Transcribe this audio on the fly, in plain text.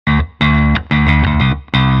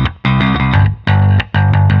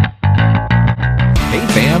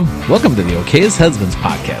Welcome to the Okayest Husbands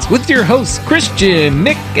podcast with your hosts, Christian,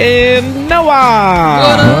 Nick, and Noah.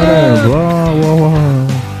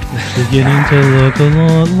 Beginning to look a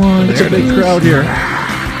lot like There's a big crowd here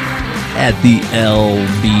at the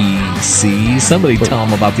LBC. Somebody tell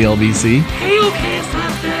them about the LBC. Hey, Okayest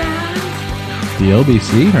Husbands. The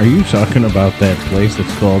LBC? Are you talking about that place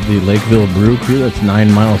that's called the Lakeville Brew Crew that's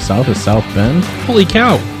 9 miles south of South Bend? Holy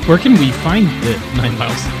cow! Where can we find it? 9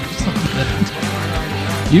 miles south of Bend.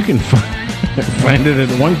 You can find it at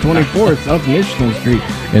 124 South Michigan Street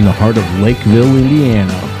in the heart of Lakeville,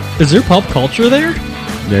 Indiana. Is there pop culture there?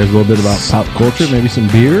 There's a little bit about pop culture, maybe some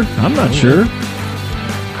beer. I'm not sure.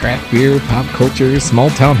 Craft beer, pop culture, small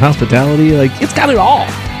town hospitality. Like, it's got it all.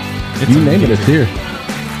 You name it, it's here.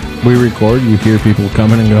 We record, you hear people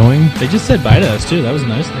coming and going. They just said bye to us too. That was a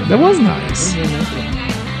nice thing. That was nice.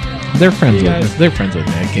 They're friends with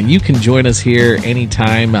Nick, and you can join us here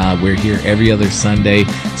anytime. We're here every other Sunday,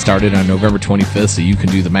 started on November 25th, so you can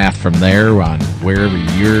do the math from there on wherever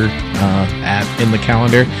you're at in the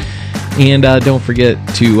calendar. And don't forget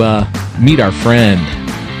to meet our friend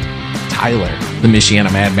Tyler, the Michiana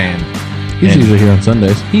Madman. He's usually here on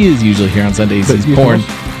Sundays. He is usually here on Sundays. But He's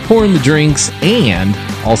pouring the drinks and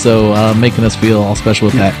also making us feel all special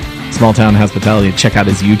with that small town hospitality. Check out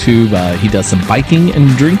his YouTube. He does some biking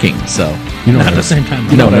and drinking. So you know, Not at the same time.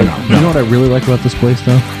 No. You know what I really like about this place,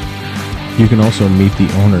 though? You can also meet the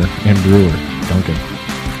owner and brewer, Duncan.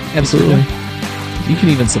 Absolutely. You can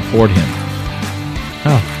even support him.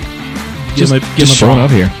 Oh. Just showing up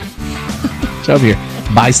here. Show up here.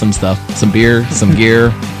 Buy some stuff. Some beer, some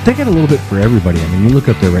gear. They got a little bit for everybody. I mean, you look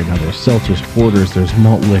up there right now. There's seltzers, porters, there's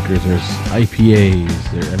malt liquors, there's IPAs.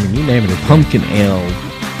 I mean, you name it. It's Pumpkin ale.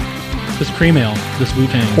 This cream ale, this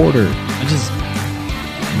Wu-Tang. Porter. I just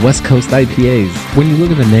West Coast IPAs. When you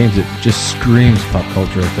look at the names, it just screams pop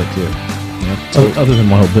culture like that, too. Yep. Other than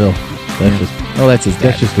Wild Bill. That's his dad.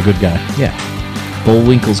 That's just a good guy. Yeah.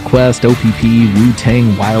 Bullwinkle's Quest, OPP,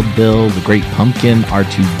 Wu-Tang, Wild Bill, The Great Pumpkin,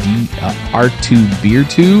 R2 Beer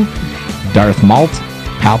 2, Darth Malt,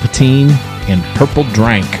 Palpatine, and Purple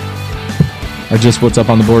Drank are just what's up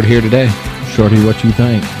on the board here today. Shorty, what you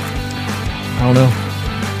think? I don't know.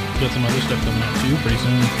 got some other stuff coming out too pretty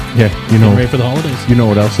soon. Yeah, you know. Getting ready for the holidays. You know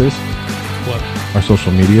what else is? What? Our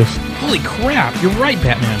social medias. Holy crap! You're right,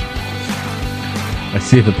 Batman. I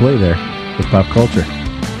see the play there with pop culture.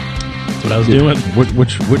 That's what I was doing. What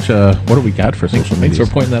do we got for social media? Thanks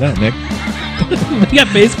for pointing that out, Nick. We got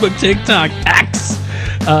Facebook, TikTok, X,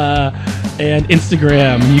 and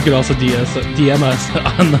Instagram. And you could also DM us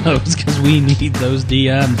on those because we need those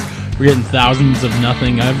DMs. We're getting thousands of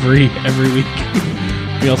nothing every week.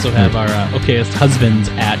 We also have our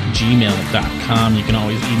okayesthusbands@gmail.com. You can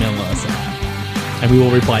always email us and we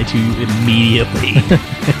will reply to you immediately.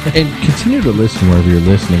 And continue to listen wherever you're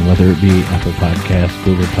listening, whether it be Apple Podcasts,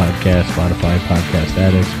 Google Podcasts, Spotify, Podcast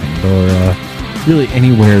Addicts, Pandora, really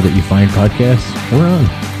anywhere that you find podcasts, we're on.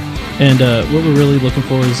 And what we're really looking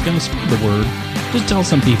for is going to spread the word. Just tell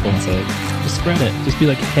some people. Just spread it. Just be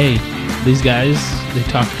like, hey, these guys, they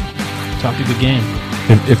talk a good game.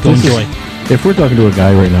 If we're talking to a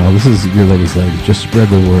guy right now, this is your lady's legs. Just spread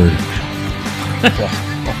the word.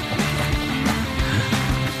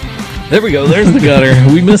 There we go. There's the gutter.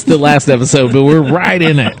 We missed the last episode, but we're right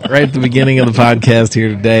in it, right at the beginning of the podcast here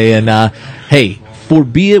today. And hey,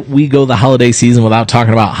 forbid we go the holiday season without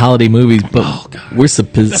talking about holiday movies, but we're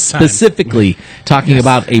specifically talking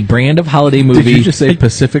about a brand of holiday movie. Did you just say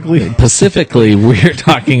Pacifically? Specifically, we're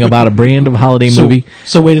talking about a brand of holiday movie.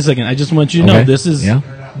 So wait a second. I just want you to know this is. Yeah.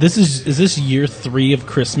 Is this year 3 of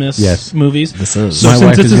Christmas movies? This is. So My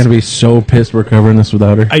wife is going to be so pissed we're covering this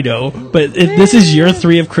without her. I know, but if this is year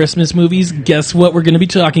 3 of Christmas movies, guess what we're going to be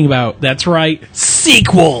talking about? That's right,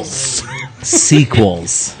 sequels.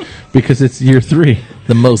 Sequels. Because it's year 3.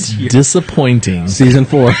 The most disappointing. Season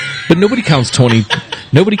 4. But nobody counts 2020.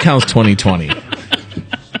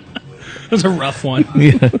 That was a rough one.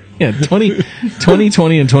 Yeah,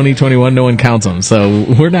 2020 and 2021, no one counts them, so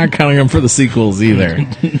we're not counting them for the sequels either.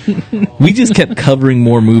 We just kept covering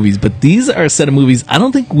more movies, but these are a set of movies, I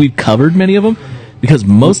don't think we've covered many of them, because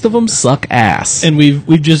most of them suck ass. And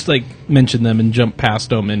we've just like mentioned them and jumped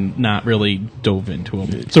past them and not really dove into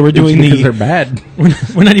them. So we're doing because they're bad.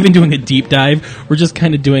 We're not even doing a deep dive. We're just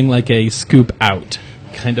kind of doing like a scoop out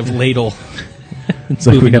kind of ladle. It's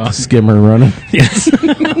like we got the skimmer running. Yes.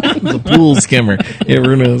 The pool skimmer. Yeah,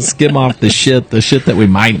 we're going to skim off the shit that we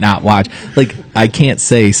might not watch. Like, I can't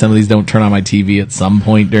say some of these don't turn on my TV at some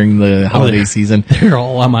point during the holiday season. They're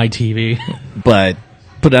all on my TV. But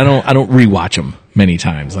I don't rewatch them many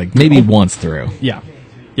times. Like, maybe once through. Yeah.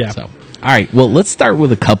 So, all right. Well, let's start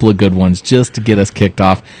with a couple of good ones just to get us kicked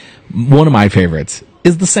off. one of my favorites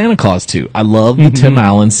is the Santa Claus 2. I love the Tim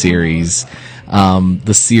Allen series.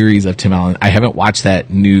 The series of Tim Allen. I haven't watched that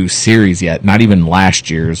new series yet. Not even last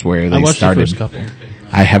year's where they started. The first couple.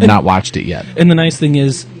 I have not watched it yet. And the nice thing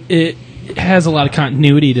is, it has a lot of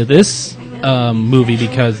continuity to this movie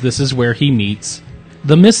because this is where he meets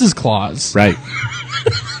the Mrs. Claus. Right.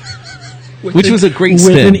 Which was a great with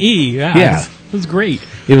spin. an E. Yeah. It was great.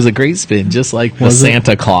 It was a great spin, just like the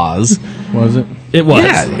Santa Claus. Was it? It was.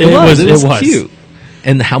 Yeah, it was cute.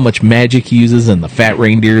 And how much magic he uses, and the fat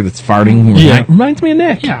reindeer that's farting reminds me of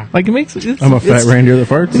Nick. Yeah. Like it makes. I'm a fat reindeer that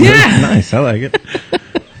farts. Yeah. Nice. I like it.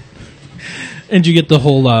 And you get the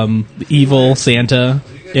whole evil Santa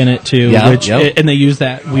in it too, and they use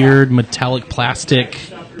that weird metallic plastic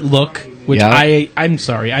look, which I'm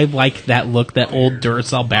sorry, I like that look, that old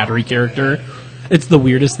Duracell battery character. It's the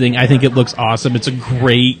weirdest thing. I think it looks awesome. It's a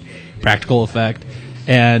great practical effect,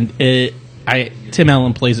 and Tim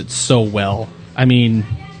Allen plays it so well. I mean,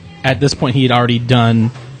 at this point, he had already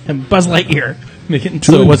done Buzz Lightyear,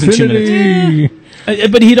 so it wasn't 2 minutes.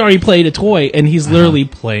 But he'd already played a toy, and he's literally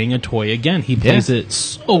playing a toy again. He plays it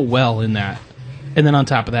so well in that. And then on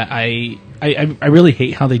top of that, I really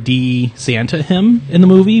hate how they de-Santa him in the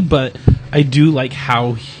movie, but I do like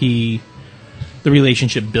how the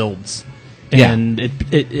relationship builds. And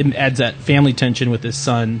it adds that family tension with his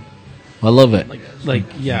son. I love it.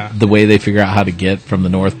 The way they figure out how to get from the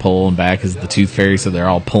North Pole and back is the Tooth Fairy, so they're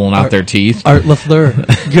all pulling out their teeth. Art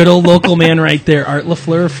LaFleur. Good old local man right there. Art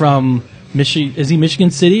LaFleur from Michigan. Is he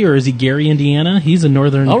Michigan City or is he Gary, Indiana? He's a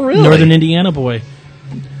northern Indiana boy.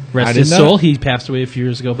 Rest his soul. He passed away a few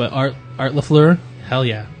years ago, but Art LaFleur, hell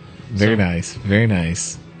yeah. Very nice. Very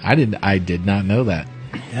nice. I did not know that.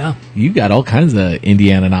 Yeah. You got all kinds of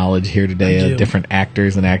Indiana knowledge here today of different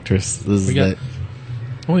actors and actresses.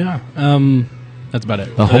 Oh, yeah. That's about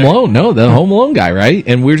it. The Home Alone guy, right?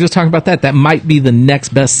 And we were just talking about that. That might be the next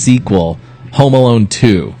best sequel, Home Alone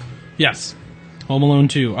 2. Yes. Home Alone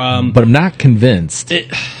 2. But I'm not convinced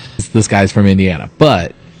this guy's from Indiana.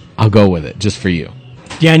 But I'll go with it, just for you.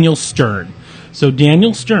 Daniel Stern. So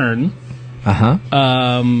Daniel Stern... it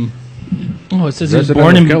says he was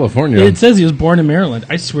born in California. It says he was born in Maryland.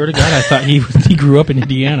 I swear to God, I thought he grew up in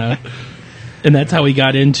Indiana. And that's how he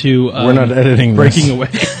got into we're not editing Breaking Away.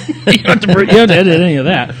 You don't have to edit any of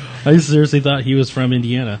that. I seriously thought he was from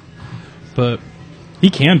Indiana. But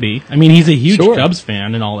he can be. I mean, he's a huge Cubs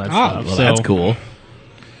fan and all that stuff. Well, that's cool.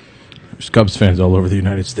 There's Cubs fans all over the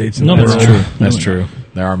United States. That's true. That's true.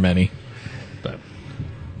 There are many.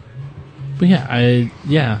 But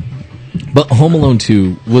yeah, But Home Alone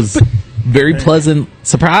 2 was very pleasant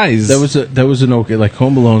surprise. That was an okay. Like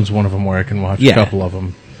Home Alone's one of them where I can watch a couple of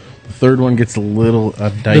them. The third one gets a little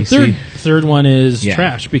dicey. The third one is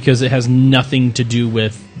trash because it has nothing to do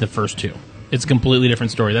with the first two. It's a completely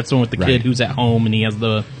different story. That's the one with the kid who's at home and he has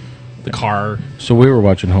the car. So we were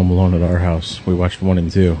watching Home Alone at our house. We watched 1 and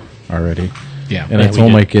 2 already. Yeah, and I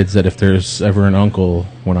told my kids that if there's ever an uncle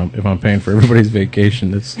if I'm paying for everybody's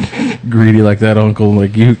vacation that's greedy like that uncle,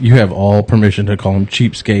 like you have all permission to call him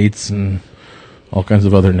cheapskates and all kinds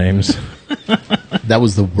of other names. That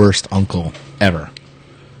was the worst uncle ever.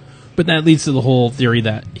 But that leads to the whole theory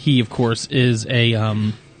that he, of course, is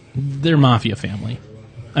their mafia family.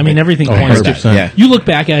 I mean, everything points to. Yeah. You look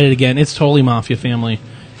back at it again; it's totally mafia family,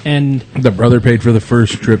 and the brother paid for the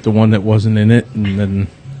first trip, the one that wasn't in it, and then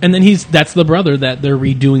that's the brother that they're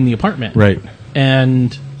redoing the apartment, right?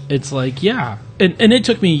 And it's like, yeah, and it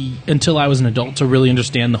took me until I was an adult to really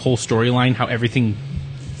understand the whole storyline, how everything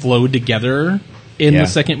flowed together in the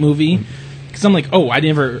second movie. Because I'm like, I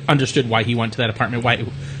never understood why he went to that apartment.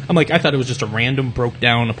 I'm like, I thought it was just a random broke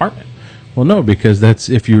down apartment. Well, no, because that's,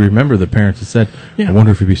 if you remember, the parents had said, I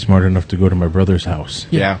wonder if he'd be smart enough to go to my brother's house.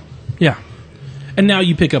 Yeah. And now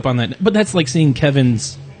you pick up on that. But that's like seeing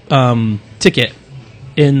Kevin's ticket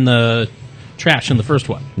in the trash in the first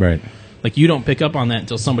one. Right. Like, you don't pick up on that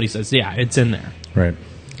until somebody says, yeah, it's in there. Right.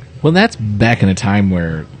 Well, that's back in a time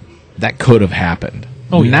where that could have happened.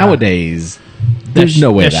 Oh, yeah. Nowadays, there's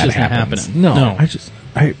no way that just happens. Happening. No.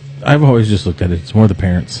 I've always just looked at it. It's more the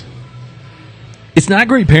parents. It's not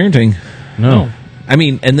great parenting. No. I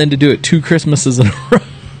mean, and then to do it 2 Christmases in a row.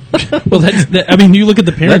 Well, I mean, you look at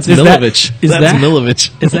the parents. That's Milovich.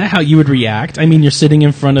 Milovich. Is that how you would react? I mean, you're sitting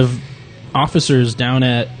in front of officers down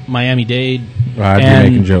at Miami-Dade. I'd be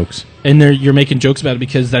making jokes. And you're making jokes about it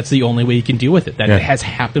because that's the only way you can deal with it. That it has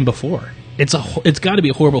happened before. It's got to be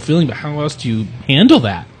a horrible feeling, but how else do you handle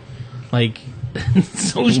that? Like,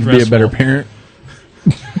 it's so stressful. Be a better parent.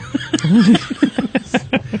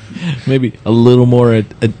 Maybe a little more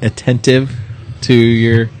attentive to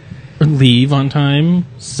your... Or leave on time.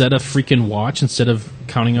 Set a freaking watch instead of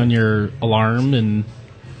counting on your alarm, and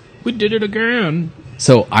we did it again.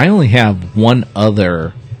 So I only have one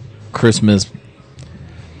other Christmas,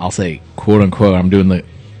 I'll say, quote unquote, I'm doing the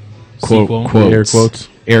Sequel. quotes,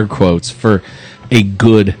 air quotes, for a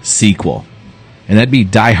good sequel. And that'd be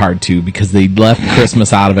Die Hard 2, because they left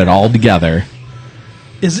Christmas out of it altogether.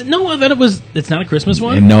 Is it? No, that it's not a Christmas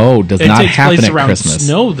one? And no, does It not takes happen place at around Christmas.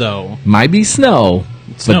 snow, though. Might be snow,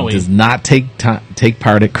 Snowy. but does not take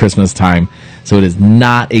part at Christmas time. So it is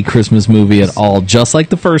not a Christmas movie at all, just like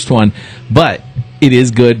the first one. But it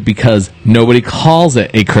is good because nobody calls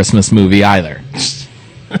it a Christmas movie either.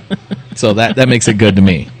 So that makes it good to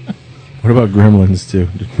me. What about Gremlins too?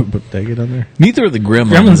 Did we put that on there? Neither of the Gremlins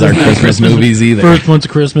Gremlins are is not a Christmas movies either. First one's a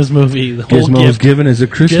Christmas movie. The whole Gizmo's gift. given as a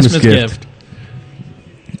Christmas gift.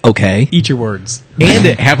 Okay. Eat your words. And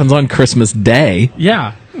it happens on Christmas Day.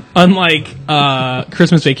 Yeah. Unlike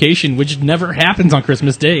Christmas Vacation, which never happens on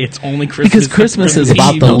Christmas Day. It's only Christmas. Because Christmas is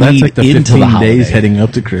about Eve. the No, that's lead like the into 15 the days holiday. heading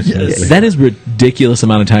up to Christmas. That is ridiculous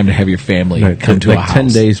amount of time to have your family Right, come to like a house. 10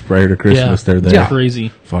 days prior to Christmas, they're there. Yeah. Crazy.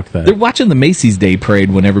 Fuck that. They're watching the Macy's Day Parade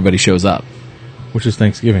when everybody shows up. Which is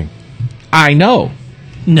Thanksgiving. I know.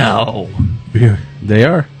 No. Yeah, they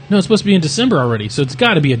are. No, it's supposed to be in December already, so it's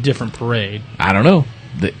got to be a different parade. I don't know.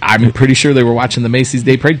 I'm pretty sure they were watching the Macy's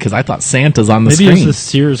Day Parade because I thought Santa's on the Maybe screen. it's the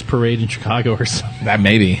Sears parade in Chicago or something. That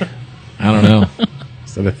maybe. I don't know.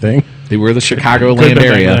 Is that a thing? They were the Could've Chicagoland been back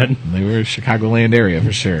area. then. They were Chicagoland area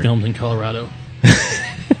for sure. Filmed in Colorado.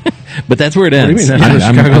 But that's where it What do you ends. mean? That's what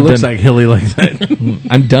I'm Chicago looks done, like hilly like that.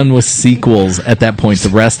 I'm done with sequels at that point. The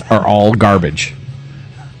rest are all garbage.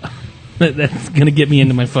 That's going to get me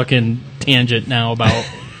into my fucking tangent now about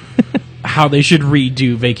how they should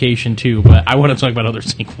redo Vacation 2, but I want to talk about other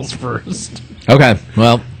sequels first. Okay,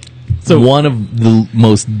 well, So- one of the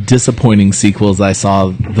most disappointing sequels I saw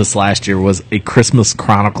this last year was A Christmas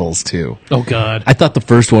Chronicles 2. Oh, God. I thought the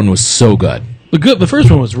first one was so good. The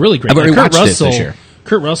first one was really great. I've already Kurt watched it this year.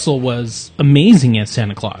 Kurt Russell was amazing as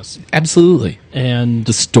Santa Claus. Absolutely. And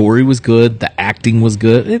The story was good. The acting was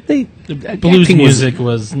good. The blues acting music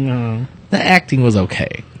was... no. The acting was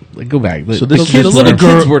okay. Like, go back. So the this kids, is the where-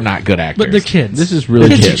 kids were not good actors. But the kids. This is really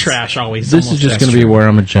kids. kids. Are trash always. This is almost. just going to be where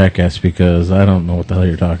I'm a jackass because I don't know what the hell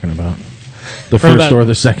you're talking about. The first about- or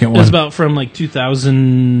the second It one. was about from like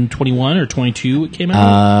 2021 or 22 it came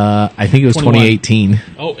out. I think it was 21. 2018.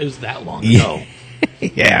 Oh, it was that long Yeah. ago.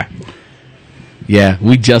 Yeah. Yeah,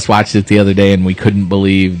 we just watched it the other day, and we couldn't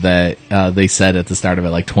believe that they said at the start of it,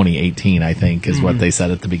 like 2018, I think, is what they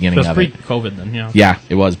said at the beginning That's of it. pre-COVID then, yeah. Yeah,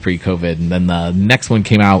 it was pre-COVID, and then the next one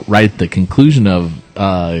came out right at the conclusion of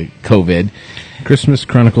COVID. Christmas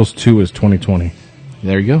Chronicles 2 is 2020.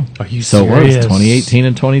 There you go. Are you so it was serious? 2018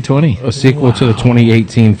 and 2020. A sequel to the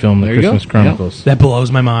 2018 film, The There you go. Christmas Chronicles. That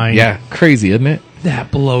blows my mind. Yeah, crazy, isn't it? That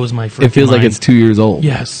blows my freaking It feels like mind. it's 2 years old.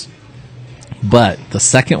 Yes. But the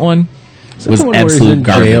second one Is that was the one where he's absolute in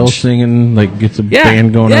jail garbage. singing, like gets a Yeah,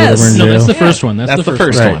 band going yes. or whatever in No, jail. that's the first one. That's the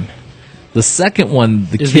first Right. one. The second one,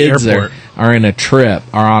 the Is the kids airport. are on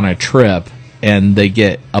a trip, and they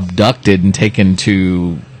get abducted and taken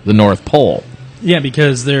to the North Pole. Yeah,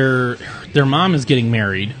 because their mom is getting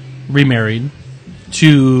remarried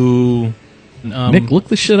to... Nick, look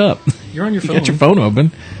the shit up. You're on your You phone. got your phone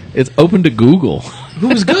open. It's open to Google. Who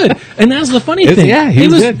was good, and that's the funny It's- thing. yeah, he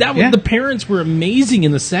It was good, That yeah. was, the parents were amazing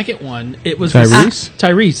in the second one. It was Tyrese?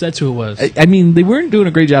 Tyrese, that's who it was. I mean, they weren't doing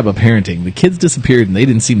a great job of parenting. The kids disappeared, and they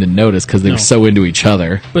didn't seem to notice because they No. were so into each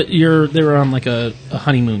other. But they were on like a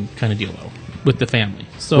honeymoon kind of deal though with the family.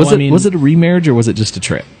 So Was I it mean, was it a remarriage or was it just a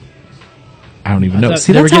trip? I don't even know. thought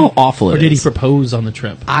See, they were that's how getting- awful it Or did he is. propose on the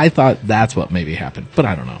trip? I thought that's what maybe happened, but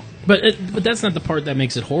I don't know. But that's not the part that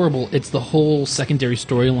makes it horrible. It's the whole secondary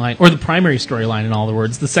storyline, or the primary storyline. In other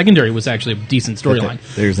words, the secondary was actually a decent storyline.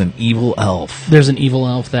 There's an evil elf. There's an evil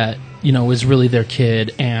elf that is really their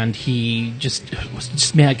kid, and he was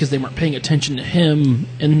just mad because they weren't paying attention to him,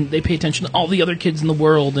 and they pay attention to all the other kids in the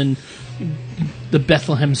world, and the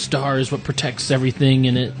Bethlehem Star is what protects everything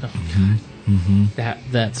in it. That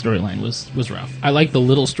storyline was rough. I like the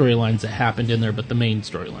little storylines that happened in there, but the main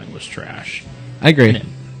storyline was trash. I agree. In it.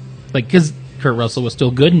 Like, because Kurt Russell was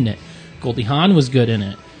still good in it. Goldie Hawn was good in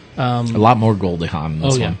it. A lot more Goldie Hawn in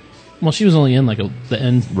this one. Well, she was only in like the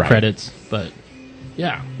end Right. credits, but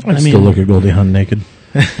yeah. I'd still look at Goldie Hawn naked.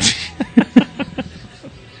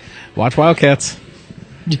 Watch Wildcats.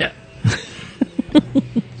 Yeah.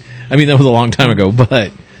 I mean, that was a long time ago,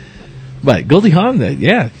 but Goldie Hawn,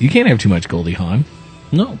 yeah, you can't have too much Goldie Hawn.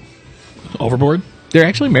 No. Overboard? They're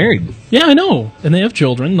actually married. Yeah, I know. And they have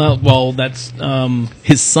children. Well, that's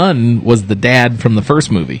His son was the dad from the first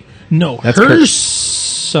movie. no, That's her Kurt.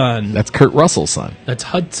 son. That's Kurt Russell's son. That's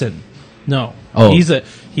Hudson. No. Oh. He's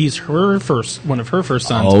one of her first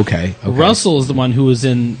sons. Oh, okay. Russell is the one who was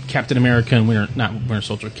in Captain America and Winter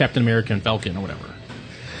Soldier, Captain America and Falcon or whatever.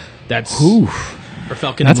 That's Whew. or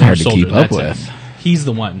Falcon. That's and hard Winter to keep Soldier. up That's with. him. He's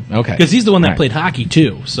the one. Okay. Because he's the one that Right. played hockey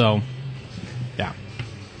too. So, yeah.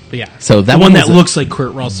 But yeah. So that the one one that was looks like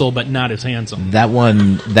Kurt Russell but not as handsome. That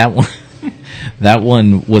one, that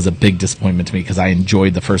one was a big disappointment to me because I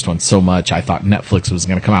enjoyed the first one so much. I thought Netflix was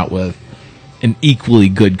going to come out with an equally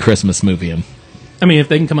good Christmas movie. And I mean, if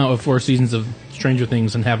they can come out with 4 seasons of Stranger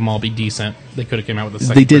Things and have them all be decent, they could have came out with a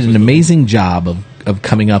second. they did Christmas an movie. amazing job of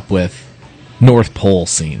coming up with North Pole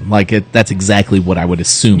scene. Like that's exactly what I would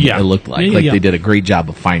assume Yeah. it looked like. Yeah, Like yeah. they did a great job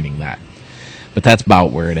of finding that. But that's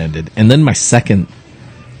about where it ended. And then my second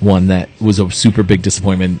one that was a super big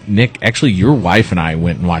disappointment. Nick, actually, your wife and I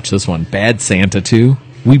went and watched this one, Bad Santa 2.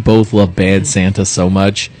 We both love Bad Santa so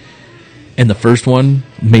much. And the first one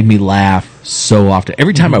made me laugh so often.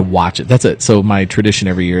 Every time I watch it, that's it. So my tradition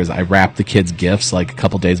every year is I wrap the kids' gifts like a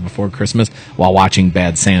couple days before Christmas while watching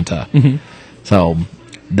Bad Santa. So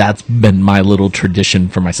that's been my little tradition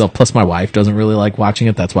for myself. Plus, my wife doesn't really like watching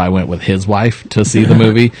it. That's why I went with his wife to see the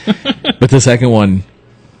movie. But the second one,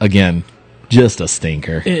 again, just a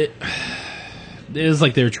stinker. It is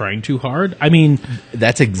like they were trying too hard. I mean,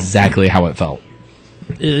 That's exactly how it felt.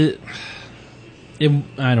 I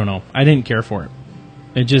don't know. I didn't care for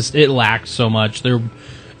it. It lacked so much.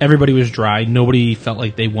 Everybody was dry. Nobody felt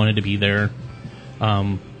like they wanted to be there.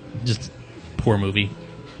 Just poor movie.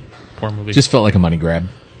 Poor movie. Just felt like a money grab.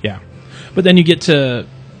 Yeah. But then you get to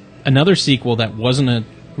another sequel that wasn't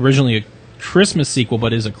originally a Christmas sequel,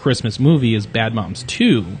 but is a Christmas movie, is Bad Moms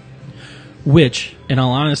 2, which, in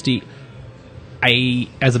all honesty,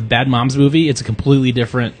 as a Bad Moms movie, it's a completely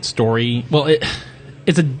different story. Well,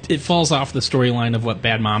 it falls off the storyline of what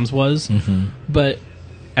Bad Moms was, but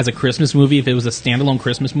as a Christmas movie, if it was a standalone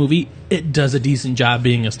Christmas movie, it does a decent job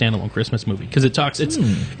being a standalone Christmas movie because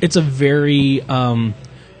it's a very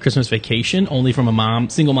Christmas Vacation, only from a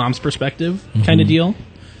single mom's perspective kind of deal,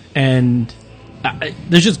 and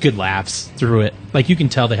there's just good laughs through it. Like you can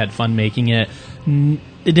tell they had fun making it. It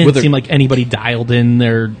didn't seem like anybody dialed in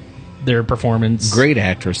their performance. Great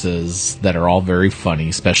actresses that are all very funny,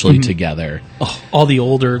 especially together. Oh, all the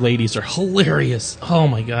older ladies are hilarious. Oh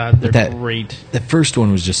my god, they're great. The first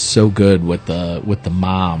one was just so good with the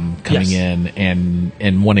mom coming Yes. in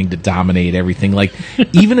and wanting to dominate everything. Like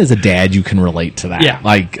even as a dad, you can relate to that. Yeah.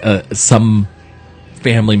 Like some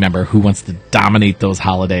family member who wants to dominate those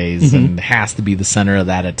holidays and has to be the center of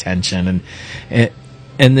that attention, and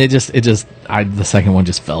the second one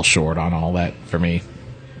just fell short on all that for me.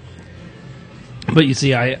 But you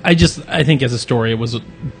see, I think as a story, it was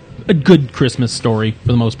a good Christmas story for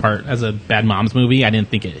the most part. As a Bad Moms movie, I didn't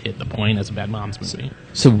think it hit the point as a Bad Moms movie.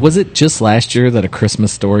 So was it just last year that A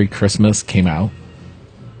Christmas Story Christmas came out?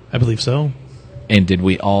 I believe so. And did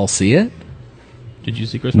we all see it? Did you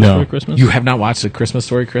see Christmas No. Story Christmas? You have not watched A Christmas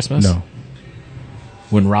Story Christmas? No.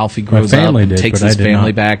 When Ralphie grows up family and did, takes but I his did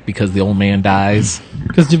family not. back because the old man dies.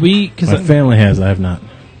 Because My family has. I have not.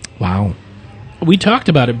 Wow. we talked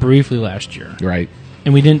about it briefly last year, Right.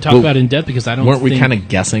 and we didn't talk Well, about it in depth because I don't. Weren't we kind of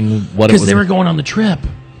guessing what it because was? they were going on the trip,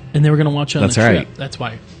 and they were going to watch it on That's the right. trip. That's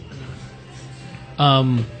why.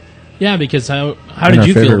 Yeah, because how And did our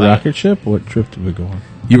you feel favorite about rocket it? ship? What trip did we go on?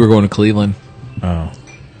 You were going to Cleveland. Oh.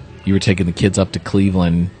 You were taking the kids up to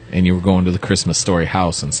Cleveland, and you were going to the Christmas Story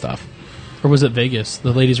house and stuff. Or was it Vegas?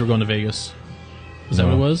 The ladies were going to Vegas. Was that No.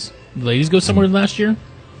 what it was? The ladies go somewhere last year?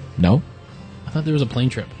 No? I thought there was a plane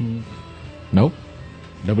trip. Nope.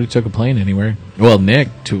 Nobody took a plane anywhere. Well, Nick,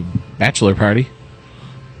 to a bachelor party.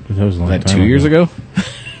 That was a long Was that time 2 years ago?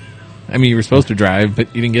 I mean, you were supposed to drive,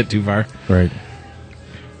 but you didn't get too far. Right.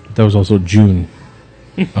 That was also June.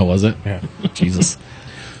 Oh, was it? Yeah. Jesus.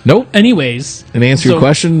 Nope. Anyways, And to answer your so-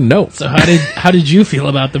 question, no. So how did you feel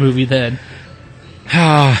about the movie then?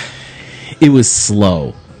 It was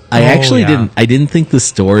slow. I Oh, actually yeah. didn't think the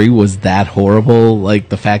story was that horrible. Like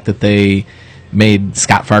the fact that they made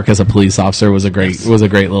Scott Farkas a police officer was a great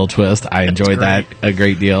little twist. I enjoyed that a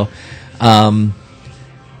great deal.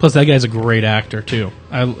 Plus, that guy's a great actor too.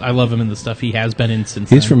 I love him in the stuff he has been in since.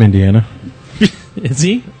 He's then. from Indiana. Is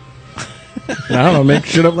he? I don't know. Make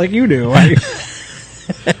shit up like you do.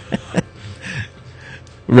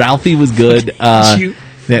 Ralphie was good. You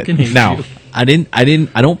fucking hate No, you.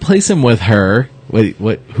 I don't place him with her. Wait,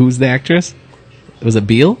 what? Who's the actress? Was it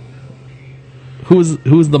Beale? Who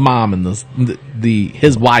was the mom in this?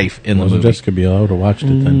 His wife in the Was it movie? Jessica Biel? I would have watched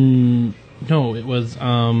it then. No, it was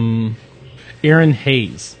Aaron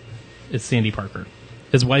Hayes. It's Sandy Parker.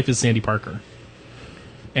 His wife is Sandy Parker.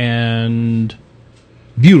 And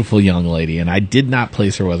Beautiful young lady, and I did not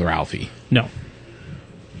place her with Ralphie. no,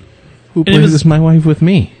 Who And it plays was- as my wife with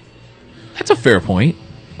me? That's a fair point.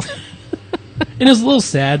 And it was a little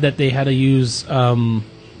sad that they had to use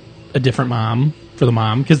a different mom for the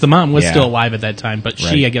mom, because the mom was Yeah. still alive at that time, but she,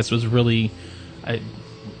 Right. I guess, was really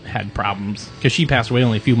had problems because she passed away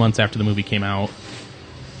only a few months after the movie came out.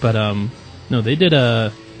 But no, they did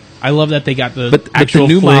a. I love that they got the But the actual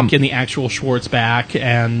new Flick mom- and the actual Schwartz back,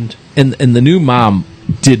 and And the new mom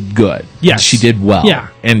did good. Yes. She did well. Yeah.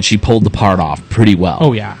 And she pulled the part off pretty well.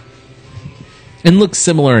 oh yeah. And looks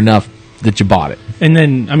similar enough that you bought it. And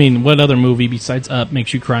then, I mean, what other movie besides Up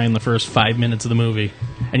makes you cry in the first 5 minutes of the movie?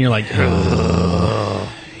 And you're like,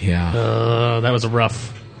 Yeah. that was a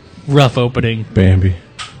rough opening. Bambi.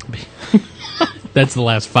 That's the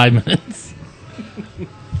last 5 minutes.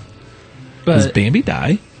 Does But Bambi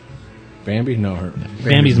die? Bambi? No, her.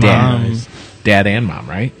 Bambi's Dad. mom, Dad and mom,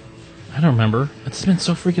 right? I don't remember. It's been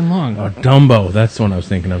so freaking long. Oh, Dumbo. That's the one I was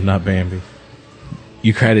thinking of, not Bambi.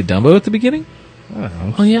 You cried at Dumbo at the beginning?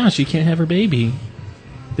 Oh yeah, she can't have her baby.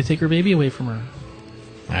 They take her baby away from her.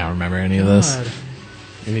 I don't remember any of this. God.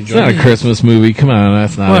 It's not a Christmas movie. Come on,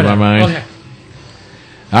 that's not in my Whatever. mind. Okay.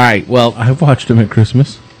 All right, well, I've watched him at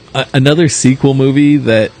Christmas. another sequel movie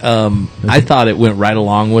that I thought it went right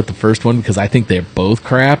along with the first one because I think they're both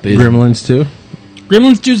crap. Is Gremlins 2.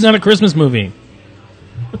 Gremlins 2 is not a Christmas movie.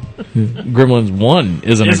 Gremlins 1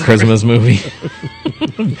 isn't a Christmas movie.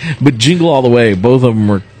 But Jingle All the Way, both of them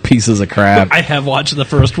were pieces of crap. I have watched the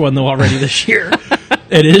first one though already this year.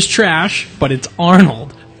 It is trash, but it's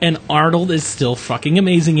Arnold. And Arnold is still fucking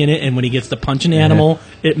amazing in it, and when he gets to punch an animal,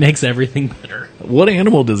 it makes everything better. What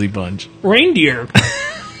animal does he punch? Reindeer.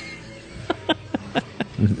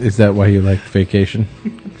 Is that why you like Vacation?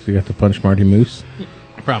 Because you got to punch Marty Moose?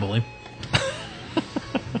 Probably.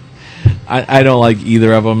 I don't like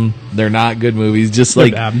either of them. They're not good movies. Just They're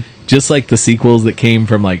like bad. the sequels that came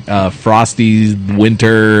from like Frosty's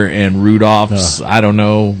Winter and Rudolph's. I don't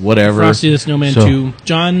know, whatever. Frosty the Snowman So- 2.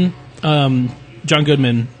 John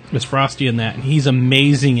Goodman was Frosty in that, and he's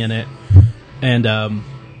amazing in it. And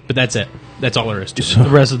but that's it. That's all there is to it. The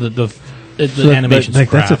rest of the So animation's like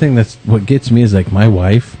crap. that's the thing. That's what gets me is like my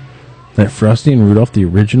wife, that Frosty and Rudolph, the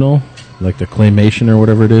original, like the claymation or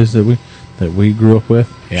whatever it is that we grew up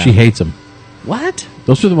with. Yeah. She hates them. What?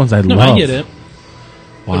 Those are the ones I No, love. I get it.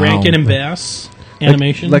 Wow. The Rankin and Bass Like-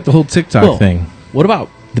 animation. like the whole TikTok Well, thing. What about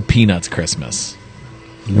the Peanuts Christmas?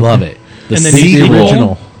 Love it. The And then The sequel?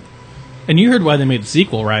 original. and you heard why they made the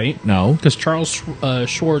sequel, right? No. Because Charles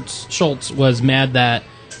Schultz was mad that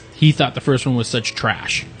he thought the first one was such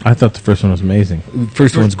trash. I thought the first one was amazing.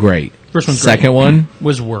 First one's great. First one's Second great. one,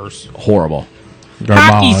 Was worse. horrible.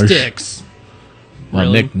 Hockey Garbage. sticks. Well,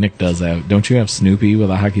 Really? Nick does that. Don't you have Snoopy with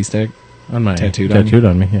a hockey stick? On my Tattooed tattooed,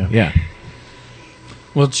 on on me. Yeah. Yeah.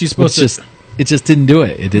 Well, she's It's supposed to. it just didn't do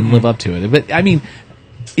it. It didn't live up to it. But I mean,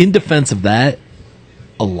 in defense of that,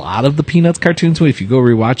 a lot of the Peanuts cartoons, if you go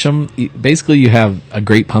rewatch them, basically you have a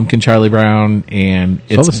Great Pumpkin Charlie Brown and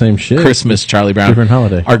It's all the same shit. Christmas Charlie Brown Different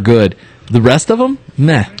holiday. are good. The rest of them,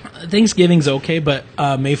 meh. Thanksgiving's okay, but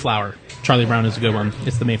Mayflower. Charlie Brown is a good one.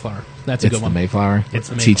 It's the Mayflower. That's a It's good the one. Mayflower. It's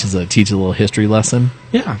the teaches a little history lesson.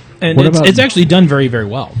 Yeah, and What it's, about- it's actually done very, very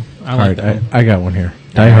well. I All like right, that. I got one here.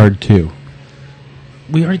 Die Hard 2.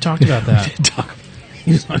 We already talked about that.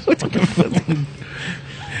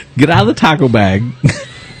 Get out of the taco bag.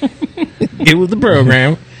 Get with the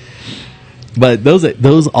program. But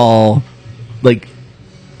those all, like,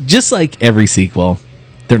 just like every sequel,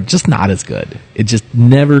 they're just not as good. It just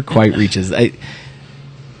never quite reaches.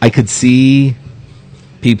 I could see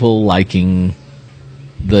people liking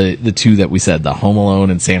the two that we said, the Home Alone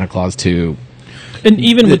and Santa Claus 2. And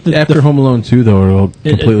even with After the Home Alone 2, though, it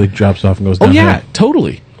completely drops off and goes Oh down. yeah,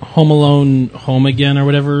 totally. Home Alone Home Again or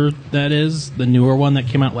whatever that is, the newer one that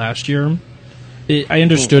came out last year, I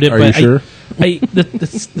understood it, Are but you sure? the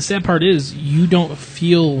sad part is you don't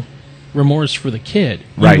feel remorse for the kid.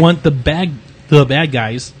 You Right. want the bad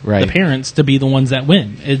guys, Right. the parents, to be the ones that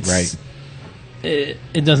win. It's Right.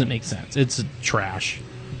 It doesn't make sense. It's trash.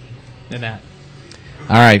 And that.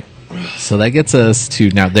 All right. So that gets us to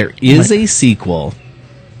now. There is a sequel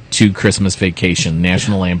to Christmas Vacation,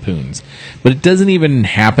 National Lampoons, but it doesn't even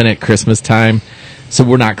happen at Christmas time, so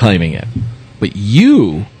we're not claiming it. But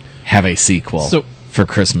you have a sequel So- for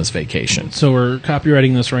Christmas Vacation. So we're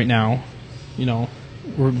copywriting this right now. You know,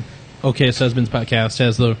 we're Okay Husbands podcast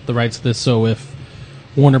has the rights to this. So if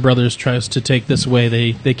Warner Brothers tries to take this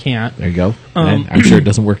away, they can't. There you go. And I'm sure it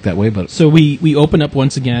doesn't work that way, but So we open up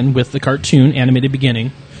once again with the cartoon animated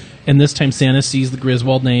beginning, and this time Santa sees the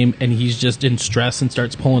Griswold name, and he's just in stress and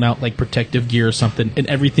starts pulling out like protective gear or something, and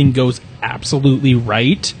everything goes absolutely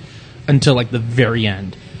right until like the very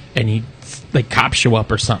end. and he like cops show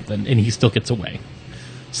up or something, and he still gets away.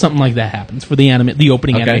 Something like that happens for the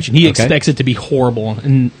opening animation. He expects it to be horrible,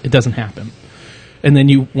 and it doesn't happen. And then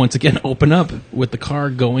you once again open up with the car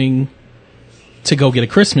going to go get a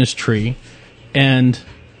Christmas tree, and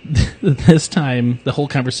this time the whole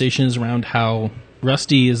conversation is around how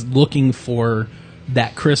Rusty is looking for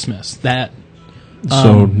that Christmas. That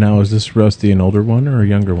So now is this Rusty an older one or a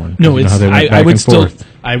younger one? no, You know it's how they went I back would and still forth?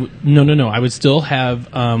 no. I would still have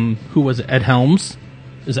who was it? Ed Helms?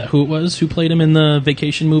 Is that who it was? Who played him in the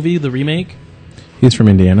Vacation movie, the remake? He's from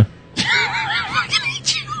Indiana.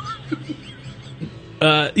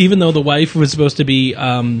 Even though the wife was supposed to be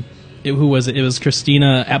who was it? It was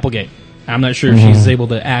Christina Applegate. I'm not sure if she's able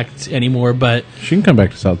to act anymore, but She can come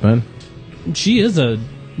back to South Bend. she is a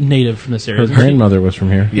native from this area. Her isn't she? grandmother was from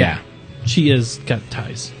here. Yeah. She is got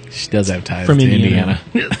ties She does have ties from to Indiana.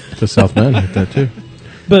 To South Bend like that too.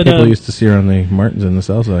 But People used to see her on the Martins in the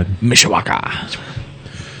South Side. Mishawaka.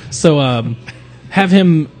 so have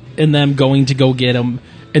him and them going to go get him,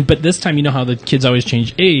 but this time you know how the kids always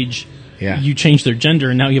change age. Yeah. You change their gender,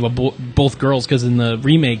 and now you have both girls because in the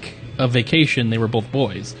remake of Vacation they were both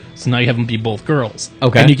boys. So now you have them be both girls.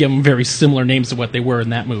 Okay. And you give them very similar names to what they were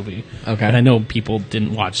in that movie. Okay. And I know people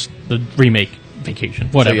didn't watch the remake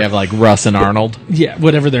Vacation. So Whatever. you have like Russ and Arnold. Yeah,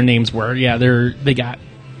 whatever their names were. Yeah, they got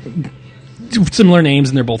similar names,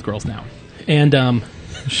 and they're both girls now. And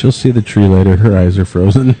She'll see the tree later. Her eyes are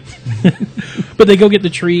frozen. but they go get the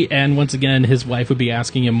tree, and once again, his wife would be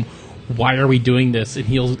asking him, "Why are we doing this?" And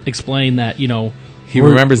he'll explain that He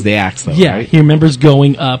remembers the axe, though, yeah, right? he remembers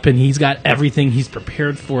going up, and he's got everything. He's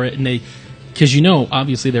prepared for it, and because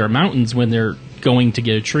obviously there are mountains when they're going to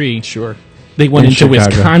get a tree. Sure. They went In into Chicago.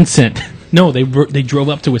 Wisconsin. No, they drove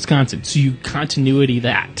up to Wisconsin. So you continuity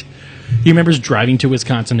that. He remembers driving to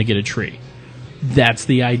Wisconsin to get a tree. That's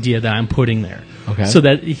the idea that I'm putting there. Okay. So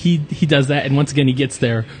that he does that, and once again he gets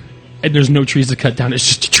there, and there's no trees to cut down. It's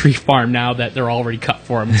just a tree farm now that they're already cut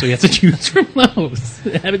for him. So he has to choose from those.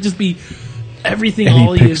 Have it just be everything. And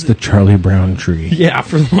all he picks the Charlie Brown tree. yeah,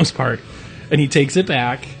 for the most part. And he takes it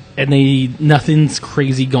back, and nothing's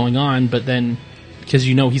crazy going on, but then, because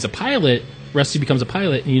he's a pilot, Rusty becomes a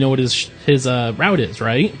pilot, and you know what his route is,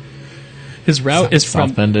 right? His route is from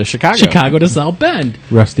South Bend to Chicago. Chicago to South Bend.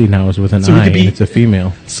 Rusty now is with an So he eye, could be- and it's a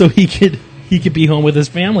female. So he could be home with his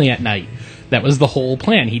family at night. That was the whole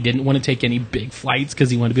plan. He didn't want to take any big flights because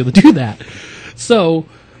he wanted to be able to do that. So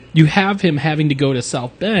you have him having to go to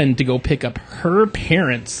South Bend to go pick up her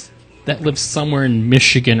parents that live somewhere in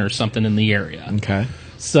Michigan or something in the area. Okay.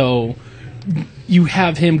 So you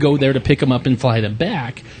have him go there to pick them up and fly them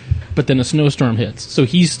back, but then a snowstorm hits. So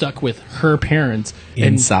he's stuck with her parents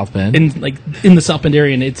In South Bend? in the South Bend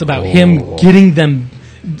area, and it's about him getting them.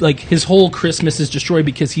 Like his whole Christmas is destroyed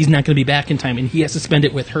because he's not going to be back in time, and he has to spend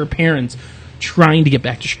it with her parents trying to get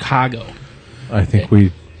back to Chicago. I think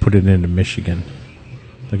we put it into Michigan,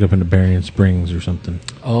 like up into Berrien Springs or something.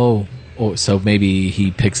 Oh, so maybe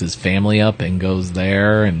he picks his family up and goes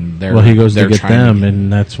there, and Well, he goes to they're get trying them,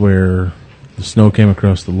 and that's where the snow came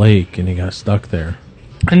across the lake, and he got stuck there.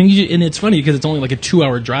 And it's funny because it's only like a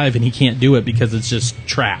 2-hour drive, and he can't do it because it's just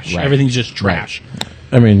trash. Right. Everything's just trash.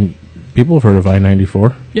 I mean, people have heard of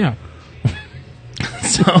I-94. Yeah.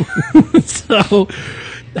 so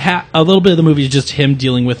a little bit of the movie is just him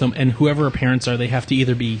dealing with them, and whoever her parents are, they have to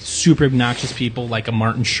either be super obnoxious people like a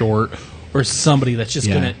Martin Short or somebody that's just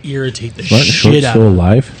Yeah. going to irritate the Martin shit Short's out still of them.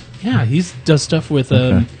 alive? Yeah, he does stuff with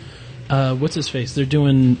Okay. what's his face? They're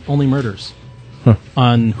doing Only Murders Huh.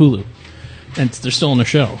 on Hulu, and they're still on the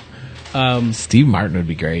show. Steve Martin would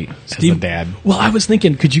be great as a dad. Well, I was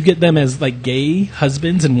thinking, could you get them as like gay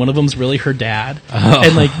husbands, and one of them's really her dad,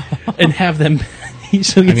 and have them?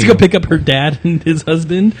 So he gets to go pick up her dad and his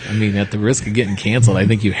husband. I mean, at the risk of getting canceled, I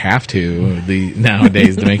think you have to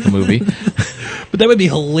nowadays to make a movie. But that would be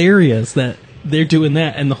hilarious that they're doing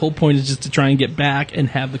that, and the whole point is just to try and get back and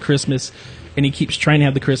have the Christmas. And he keeps trying to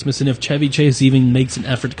have the Christmas, and if Chevy Chase even makes an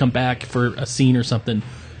effort to come back for a scene or something,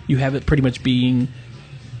 you have it pretty much being,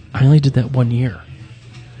 I only did that 1 year.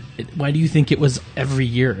 Why do you think it was every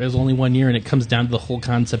year? It was only 1 year, and it comes down to the whole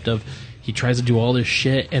concept of he tries to do all this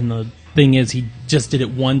shit, and the thing is he just did it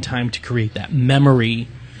one time to create that memory,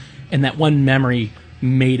 and that one memory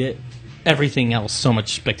made it everything else so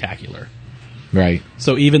much spectacular. Right.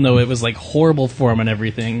 So even though it was like horrible for him and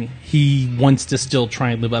everything, he wants to still try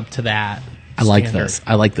and live up to that. I like standard. this.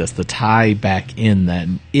 I like this. The tie back in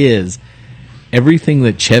then is everything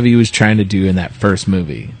that Chevy was trying to do in that first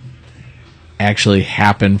movie actually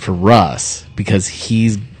happened for Russ because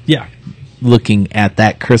he's Yeah. looking at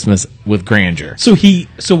that Christmas with grandeur.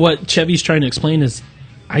 So what Chevy's trying to explain is,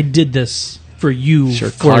 I did this for you, Sure,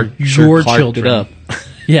 for your Clarked children. it up.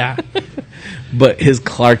 Yeah. But his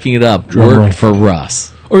Clarking it up Drum roll. worked for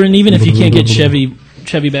Russ. Or and even if you can't get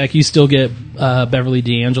Chevy back, you still get Beverly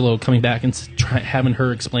D'Angelo coming back and having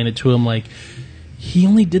her explain it to him like he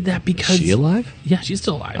only did that because Is she alive? Yeah, she's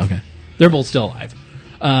still alive. Okay. They're both still alive.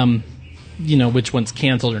 Which one's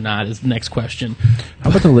canceled or not is the next question.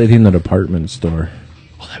 How about the lady in the department store?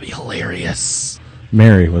 Oh, that'd be hilarious.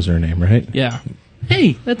 Mary was her name, right? Yeah.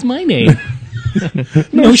 Hey, that's my name.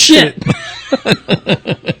 No shit.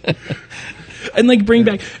 And like bring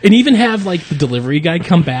back and even have like the delivery guy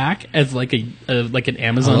come back as like an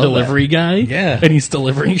Amazon love delivery that. guy. Yeah. And he's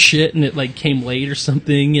delivering shit and it like came late or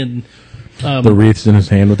something and The wreath's in his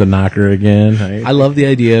hand with the knocker again. I love the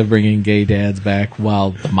idea of bringing gay dads back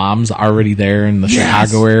while the mom's already there in the Yes.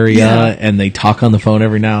 Chicago area, Yeah. and they talk on the phone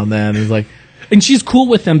every now and then. It's like, and she's cool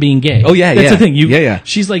with them being gay. Oh, yeah, that's yeah. the thing. Yeah.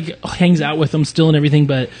 She's like hangs out with them still and everything,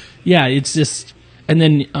 but yeah, it's just and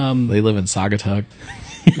then they live in Saugatuck.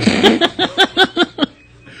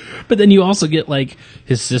 but then you also get like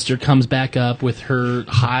his sister comes back up with her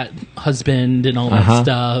hot husband and all that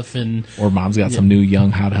stuff, and Or mom's got some new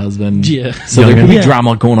young hot husband. Yeah. So there could be Yeah.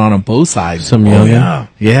 drama going on both sides. Some young.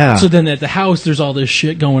 Yeah. so then at the house there's all this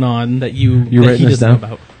shit going on that You that writing he this doesn't know down?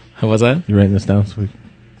 about. How was that? You writing this down? So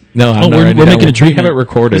No, I'm not we're writing it making down. a treatment. We have it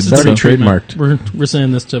recorded. This is That's already a treatment. trademarked. We're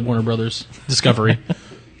sending this to Warner Brothers Discovery.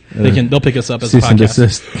 They'll pick us up as a cease and podcast.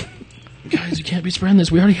 desist. Guys, you can't be spreading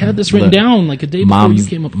this. We already had this written down like a day before you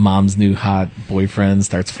came up. Mom's new hot boyfriend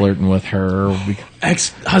starts flirting with her.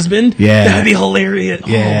 Ex-husband? Yeah. That'd be hilarious.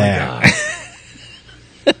 Yeah. Oh,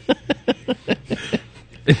 my God.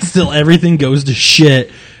 And still, everything goes to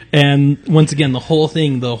shit. And once again, the whole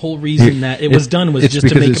reason that it was done was it's just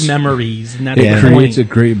to because make it's- memories. And that's Yeah. the It creates a point.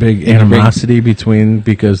 great big animosity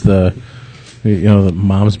because the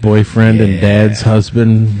mom's boyfriend and dad's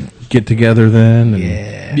husband get together then.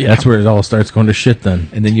 And Yeah. that's where it all starts going to shit then.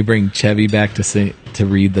 And then you bring Chevy back to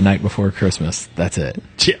read The Night Before Christmas. That's it.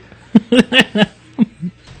 Yeah.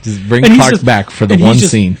 Just bring And he's Clark just- back for the and one he's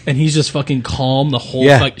just- scene. And he's just fucking calm. The whole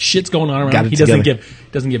Yeah. shit's going on around Got him. it He doesn't together.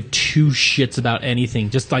 give two shits about anything.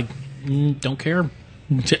 Just like don't care.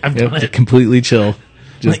 I've done Yep, it. completely chill.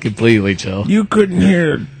 Just Like- completely chill. You couldn't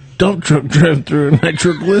hear a dump truck drive through a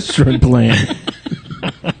nitroglycerin plant.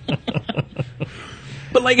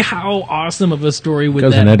 But like, how awesome of a story would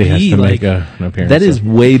Cousin that Eddie has be? to Like, make an appearance. That is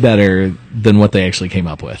way better than what they actually came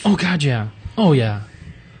up with. oh god, yeah, oh yeah.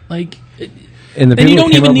 Like, and the and you people don't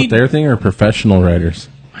who came even up need- with their thing are professional writers.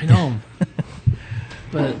 I know.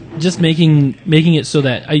 But just making it so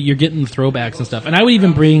that you're getting throwbacks and stuff. And I would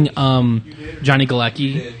even bring Johnny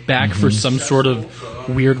Galecki back for some sort of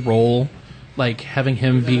weird role, like having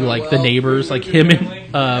him be like the neighbors, like him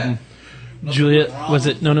and Juliet. Was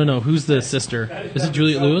it? No. Who's the sister? Is it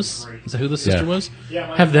Juliet Lewis? Is that who the sister Yeah. was?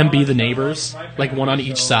 Have them be the neighbors, like one on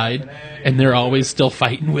each side, and they're always still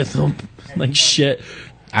fighting with them, like shit.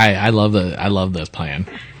 I love this plan.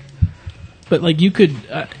 But like you could,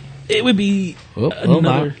 it would be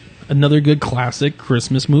another good classic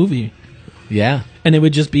Christmas movie, Yeah. and it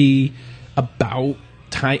would just be about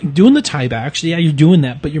doing the tiebacks. Yeah, you're doing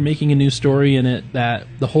that, but you're making a new story in it. That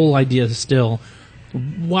the whole idea is still,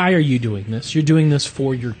 why are you doing this? You're doing this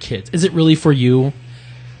for your kids. Is it really for you,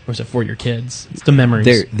 or is it for your kids? It's the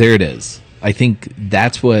memories. There it is. I think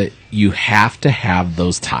that's what you have to have,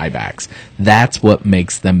 those tiebacks. That's what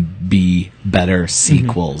makes them be better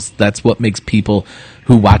sequels. That's what makes people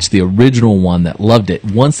who watch the original one that loved it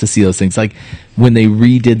wants to see those things. Like when they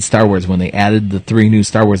redid Star Wars, when they added the 3 new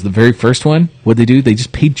Star Wars, the very first one, what'd they do? They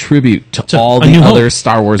just paid tribute to all A the New other Hope.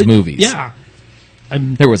 Star Wars movies. Yeah.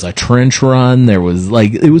 There was a trench run. There was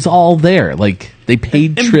it was all there. Like they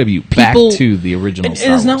paid And tribute people- back to the original And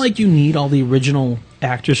Star it's not Wars. like you need all the original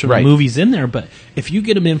actors from Right. the movies in there, but if you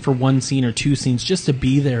get them in for one scene or 2 scenes just to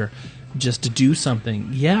be there, just to do something,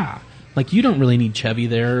 yeah. Like you don't really need Chevy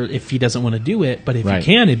there if he doesn't want to do it, but if Right. you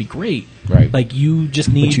can, it'd be great. Right. Like you just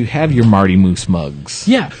need. But you have your Marty Moose mugs.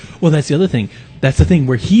 Yeah. Well, that's the other thing. That's the thing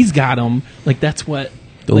where he's got them. Like that's what.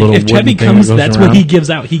 The Like, little if wooden Chevy thing comes, that goes that's around. what he gives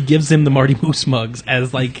out. He gives him the Marty Moose mugs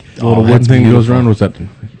as like. The little that's wooden thing goes beautiful. around. Was that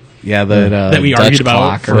Yeah, that we Dutch argued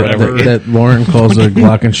about clock or forever. whatever. that Lauren calls a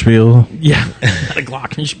glockenspiel? Yeah. A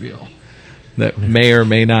Glockenspiel. That may or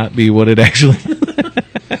may not be what it actually.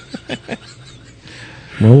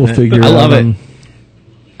 Well, we'll figure. I it love out it. on-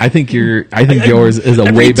 I think yours is a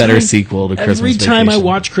Every way better time- sequel to Christmas Every time I Vacation.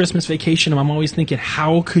 watch Christmas Vacation, I'm always thinking,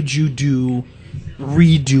 how could you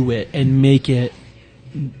redo it and make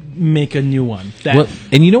a new one? That Well,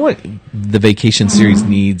 and you know what the Vacation series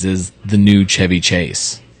needs is the new Chevy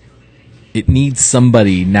Chase. It needs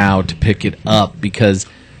somebody now to pick it up because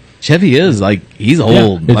Chevy is like he's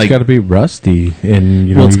old. It's like got to be Rusty, and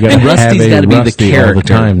you know well, you got to and have Rusty's a got to be the Rusty all character the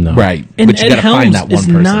time, though. right? And but you Ed got to find Helms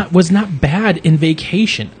that one person. was not bad in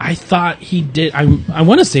Vacation. I thought he did. I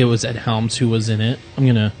want to say it was Ed Helms who was in it. I'm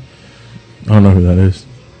gonna. I don't know who that is.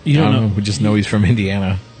 You I don't don't know. know. We just know he's from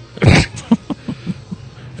Indiana.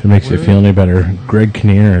 If it makes you feel any better, Greg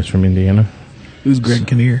Kinnear is from Indiana. Who's Greg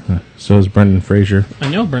Kinnear? So is Brendan Fraser. I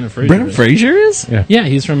know Brendan Fraser. Brendan is. Fraser is? Yeah. Yeah,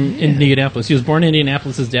 he's from Indianapolis. He was born in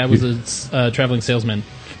Indianapolis. His dad was a traveling salesman.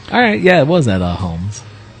 All right, yeah, it was at Holmes.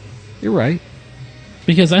 You're right.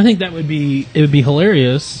 Because I think it would be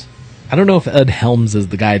hilarious. I don't know if Ed Helms is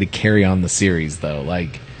the guy to carry on the series though.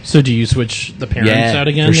 Like, So do you switch the parents yeah, out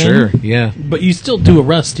again? for then? sure. Yeah, But you still do a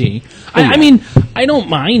Rusty. I mean, I don't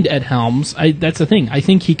mind Ed Helms. That's the thing. I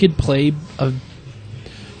think he could play a.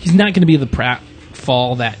 He's not going to be the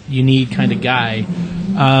pratfall that you need kind of guy.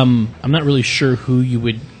 I'm not really sure who you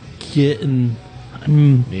would get, and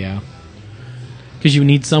yeah. because you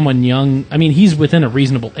need someone young. I mean, he's within a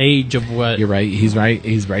reasonable age of what You're right. He's right.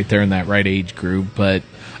 He's right there in that right age group. But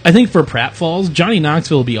I think for pratfalls, Johnny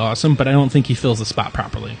Knoxville would be awesome, but I don't think he fills the spot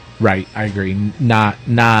properly. right, I agree. Not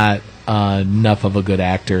enough of a good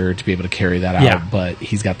actor to be able to carry that out. Yeah. But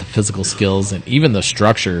he's got the physical skills and even the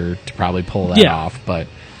structure to probably pull that Yeah. off. But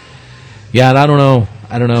yeah, and I don't know.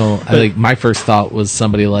 I think my first thought was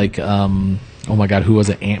somebody like, oh my God, who was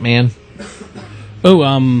it? Ant-Man?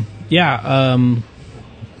 Oh, yeah.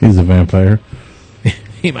 He's a vampire.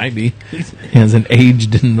 He might be. He hasn't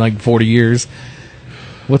aged in like 40 years.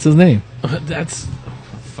 What's his name? That's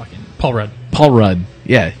fucking Paul Rudd. Paul Rudd.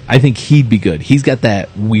 Yeah, I think he'd be good. He's got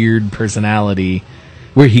that weird personality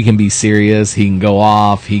where he can be serious, he can go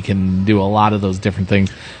off, he can do a lot of those different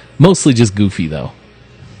things. Mostly just goofy, though.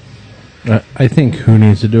 I think who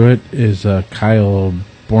needs to do it is Kyle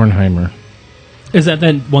Bornheimer. Is that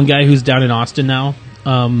one guy who's down in Austin now?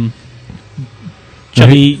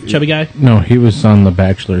 Chubby guy? No, he was on The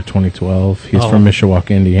Bachelor 2012. He's Oh. from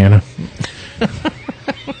Mishawaka, Indiana.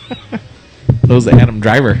 That was Adam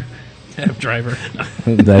Driver. Adam Driver.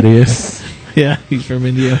 That is. Yeah, he's from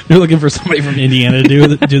India. You're looking for somebody from Indiana to do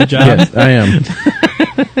the job? Yes, I am.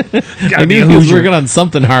 I knew he was working on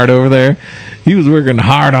something hard over there. He was working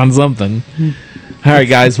hard on something. All right,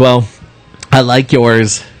 guys. Well, I like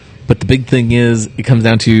yours, but the big thing is it comes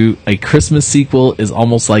down to a Christmas sequel is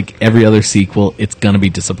almost like every other sequel. It's going to be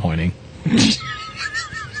disappointing. It's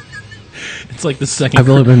like the second. I've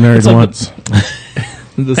only been married it's like once.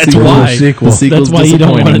 The That's why. The sequel's That's why you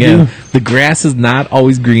don't wanna disappointing, do- The grass is not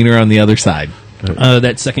always greener on the other side.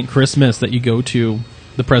 That second Christmas that you go to,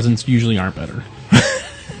 the presents usually aren't better.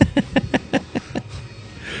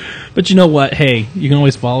 But you know what? Hey, you can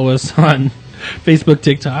always follow us on Facebook,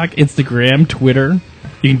 TikTok, Instagram, Twitter.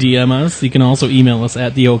 You can DM us. You can also email us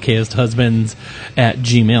at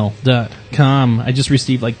theokayesthusbands@gmail.com. I just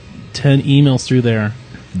received like 10 emails through there.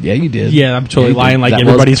 Yeah, you did. Yeah, I'm totally Yeah, you lying did. like That was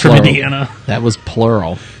everybody's from plural. Indiana. That was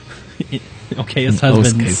plural. Okay, it's In most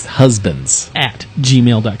husbands cases, husbands. at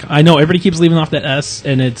gmail.com. I know everybody keeps leaving off that S,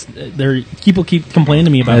 and people keep complaining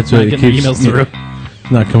to me about That's not what it getting keeps their emails through.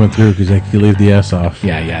 not coming through because you leave the S off.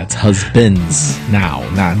 Yeah, it's husbands now,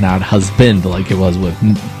 not husband like it was with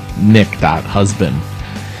Nick.husband.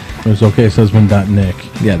 It's okay. It's husband.nick.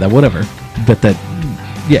 Yeah, that whatever. But that,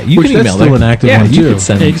 yeah, you Which can that's email still there. an active yeah, one, you too. could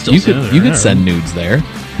send. Yeah, you can still you send could it you there. could send nudes there.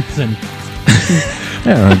 And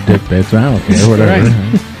Yeah, or dick bits. I don't care. Whatever.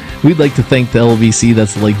 Right. We'd like to thank the LVC,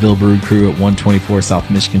 that's the Lakeville Brew Crew at 124 South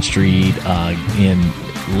Michigan Street in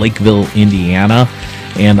Lakeville, Indiana.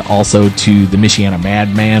 And also to the Michiana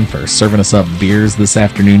Madman for serving us up beers this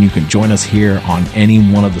afternoon. You can join us here on any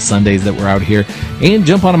one of the Sundays that we're out here and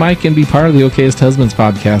jump on a mic and be part of the Okayest Husbands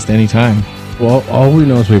podcast anytime. Well, all we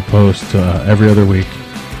know is we post every other week.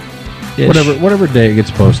 Ish. Whatever day it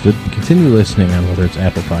gets posted, continue listening on whether it's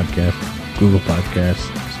Apple Podcast, Google Podcasts,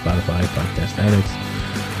 Spotify, Podcast Addicts,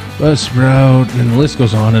 Buzzsprout, and the list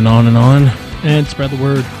goes on and on and on. and spread the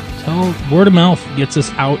word. Word of mouth gets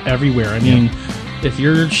us out everywhere. I mean, if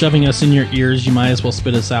you're shoving us in your ears, you might as well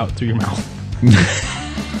spit us out through your mouth.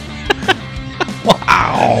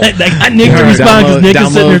 Wow. That got Nick to respond because Nick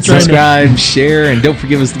is sitting there trying to... subscribe, share, and don't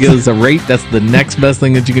forget to give us a rate. That's the next best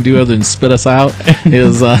thing that you can do other than spit us out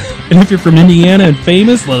is... And if you're from Indiana and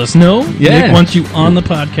famous, let us know. Yeah. Nick wants you on the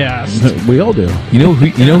podcast. We all do. You know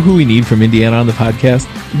who we need from Indiana on the podcast?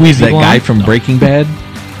 Weezy That Blonde? guy from No. Breaking Bad.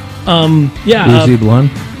 Yeah. Uzi Blonde.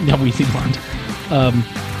 Yeah, Weezy Blonde.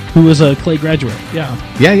 Who was a Clay graduate. Yeah.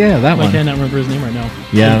 Yeah, that I one. cannot remember his name right now.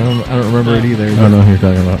 Yeah, I don't remember it either. I don't know who you're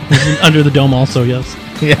talking about. Under the Dome also, yes.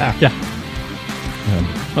 Yeah. Yeah.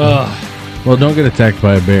 Well, don't get attacked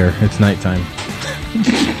by a bear. It's nighttime.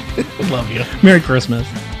 Love you. Merry Christmas.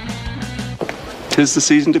 'Tis the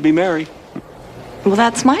season to be merry. Well,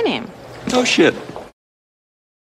 that's my name. Oh, shit.